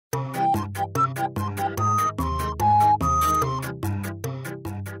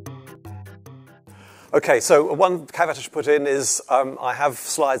Okay, so one caveat I should put in is I have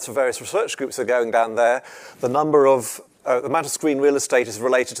slides for various research groups that are going down there. The amount of screen real estate is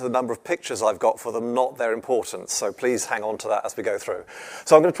related to the number of pictures I've got for them, not their importance. So please hang on to that as we go through.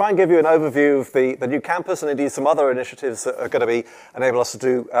 So I'm going to try and give you an overview of the new campus and indeed some other initiatives that are going to enable us to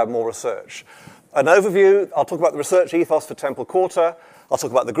do more research. An overview, I'll talk about the research ethos for Temple Quarter. I'll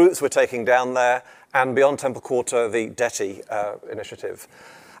talk about the groups we're taking down there, and beyond Temple Quarter, the DETI initiative.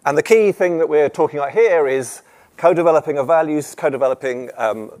 And the key thing that we're talking about here is co-developing of values, co-developing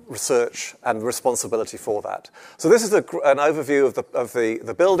research and responsibility for that. So this is an overview of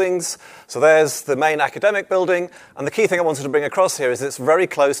the buildings. So there's the main academic building. And the key thing I wanted to bring across here is it's very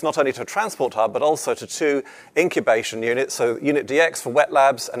close not only to a transport hub, but also to two incubation units. So Unit DX for wet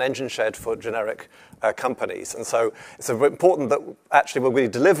labs and Engine Shed for generic companies. And so it's important that actually we'll be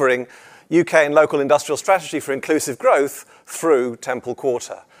delivering UK and local industrial strategy for inclusive growth through Temple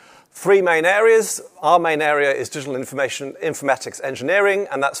Quarter. Three main areas. Our main area is digital informatics engineering,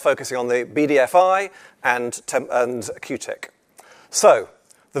 and that's focusing on the BDFI and QTIC. So,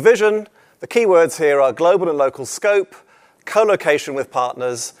 the vision, the key words here are global and local scope, co-location with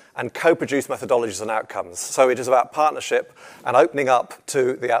partners, and co-produced methodologies and outcomes. So it is about partnership and opening up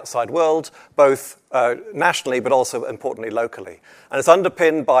to the outside world, both nationally but also, importantly, locally. And it's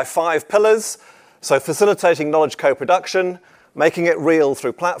underpinned by 5 pillars. So facilitating knowledge co-production, making it real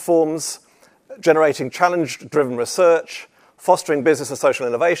through platforms, generating challenge-driven research, fostering business and social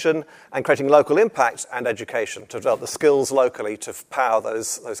innovation, and creating local impact and education to develop the skills locally to power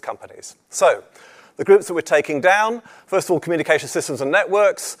those companies. So, the groups that we're taking down, first of all, communication systems and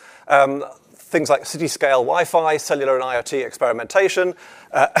networks, things like city-scale Wi-Fi, cellular and IoT experimentation,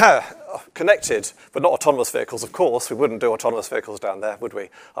 connected, but not autonomous vehicles, of course. We wouldn't do autonomous vehicles down there, would we,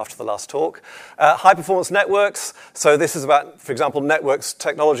 after the last talk? High-performance networks. So this is about, for example, networks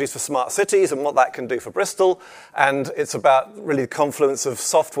technologies for smart cities and what that can do for Bristol. And it's about really the confluence of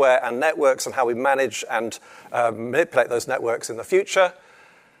software and networks and how we manage and manipulate those networks in the future.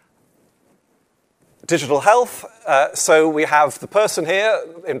 Digital health, so we have the person here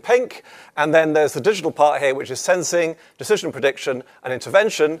in pink, and then there's the digital part here, which is sensing, decision prediction, and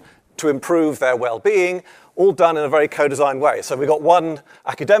intervention to improve their well-being, all done in a very co-designed way. So we've got one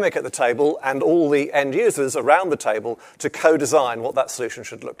academic at the table and all the end users around the table to co-design what that solution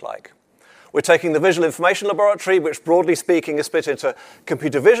should look like. We're taking the visual information laboratory, which broadly speaking is split into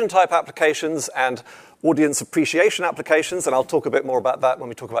computer vision type applications and audience appreciation applications, and I'll talk a bit more about that when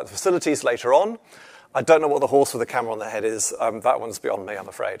we talk about the facilities later on. I don't know what the horse with the camera on the head is. That one's beyond me, I'm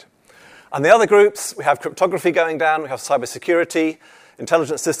afraid. And the other groups, we have cryptography going down, we have cybersecurity,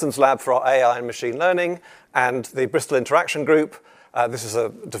 Intelligent Systems Lab for our AI and machine learning, and the Bristol Interaction Group. This is a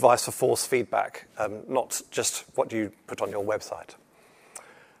device for force feedback, not just what you put on your website.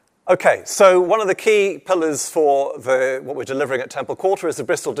 Okay, so one of the key pillars for what we're delivering at Temple Quarter is the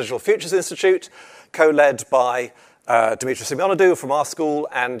Bristol Digital Futures Institute, co-led by Dimitri Simeonidou from our school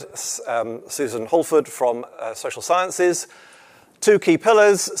and Susan Holford from Social Sciences. 2 key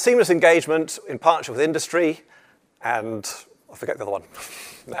pillars, seamless engagement in partnership with industry, and I forget the other one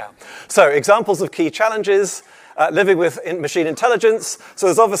now. So examples of key challenges, living with machine intelligence. So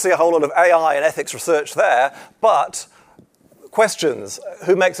there's obviously a whole lot of AI and ethics research there, but questions,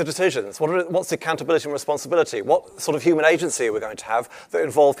 who makes the decisions? What's the accountability and responsibility? What sort of human agency are we going to have that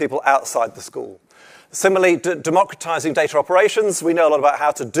involve people outside the school? Similarly, democratizing data operations. We know a lot about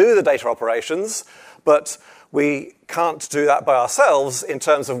how to do the data operations, but we can't do that by ourselves in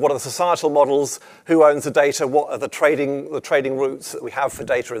terms of what are the societal models, who owns the data, what are the trading routes that we have for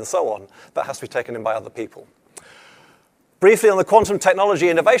data and so on. That has to be taken in by other people. Briefly on the Quantum Technology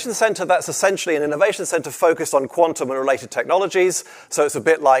Innovation Centre, that's essentially an innovation centre focused on quantum and related technologies. So it's a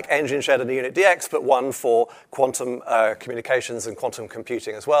bit like Engine Shed and Unit DX, but one for quantum communications and quantum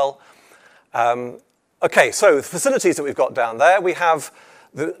computing as well. Okay, so the facilities that we've got down there, we have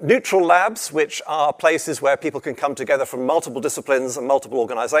the neutral labs, which are places where people can come together from multiple disciplines and multiple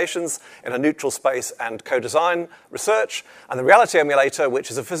organizations in a neutral space and co-design research, and the reality emulator, which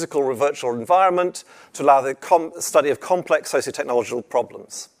is a physical or virtual environment to allow the study of complex socio-technological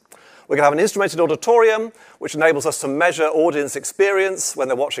problems. We're going to have an instrumented auditorium, which enables us to measure audience experience when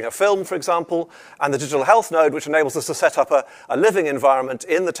they're watching a film, for example, and the digital health node, which enables us to set up a living environment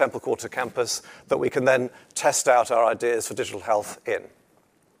in the Temple Quarter campus that we can then test out our ideas for digital health in.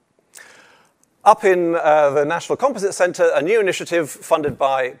 Up in the National Composite Centre, a new initiative funded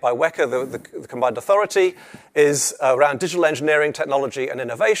by WECA, the Combined Authority, is around digital engineering, technology, and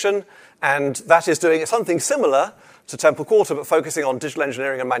innovation, and that is doing something similar to Temple Quarter, but focusing on digital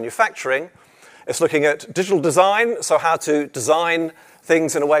engineering and manufacturing. It's looking at digital design, so how to design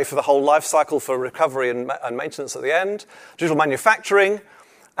things in a way for the whole life cycle for recovery and maintenance at the end. Digital manufacturing,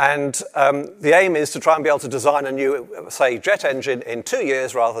 and the aim is to try and be able to design a new, say, jet engine in 2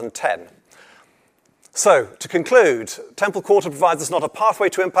 years rather than 10. So, to conclude, Temple Quarter provides us not a pathway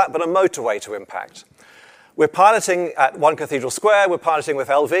to impact, but a motorway to impact. We're piloting at One Cathedral Square, we're piloting with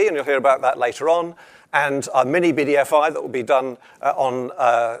LV, and you'll hear about that later on, and a mini BDFI that will be done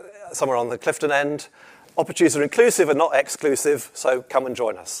somewhere on the Clifton end. Opportunities are inclusive and not exclusive, so come and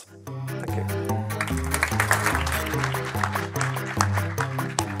join us.